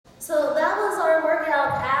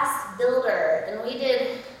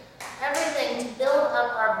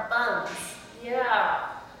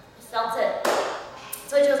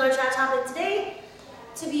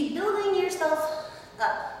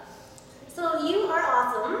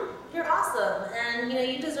you're awesome, and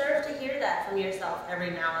you deserve to hear that from yourself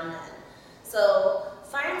every now and then. So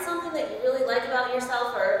find something that you really like about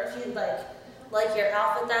yourself, or if you like your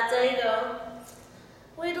outfit that day, go,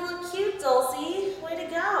 way to look cute, Dulcie, way to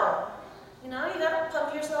go. You gotta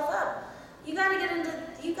pump yourself up. You gotta get into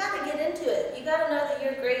it. You gotta know that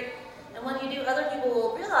you're great, and when you do, other people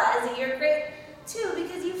will realize that you're great too,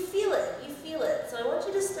 because you feel it. So I want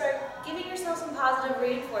you to start giving yourself some positive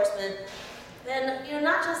reinforcement, and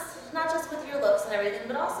not just with your looks and everything,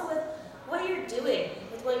 but also with what you're doing.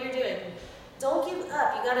 Don't give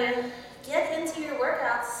up. You gotta get into your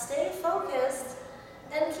workouts, stay focused,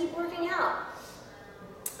 and keep working out.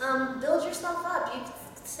 Build yourself up. You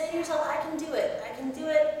say to yourself, I can do it.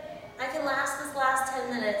 I can last this last 10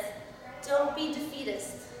 minutes. Don't be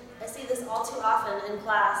defeatist. I see this all too often in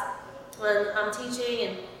class when I'm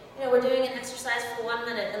teaching and we're doing an exercise for 1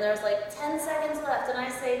 minute and there's like 10 seconds left, and I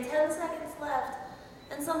say 10 seconds left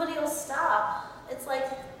and somebody will stop. It's like,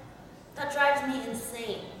 that drives me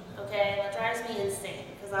insane, okay? That drives me insane,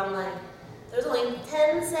 because I'm like, there's only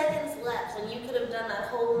 10 seconds left and you could have done that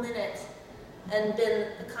whole minute and been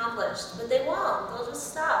accomplished, but they won't. They'll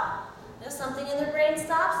just stop. Something in their brain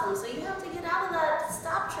stops them, so you have to get out of that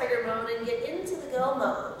stop trigger mode and get into the go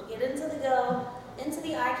mode. Get into the go, into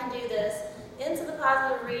the I can do this, into the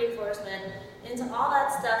positive reinforcement, into all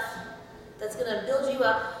that stuff that's going to build you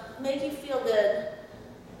up, make you feel good,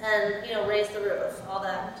 and raise the roof, all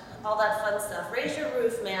that fun stuff. Raise your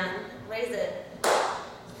roof, man. Raise it.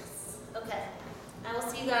 Yes. Okay. I will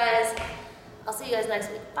see you guys. I'll see you guys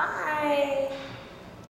next week. Bye.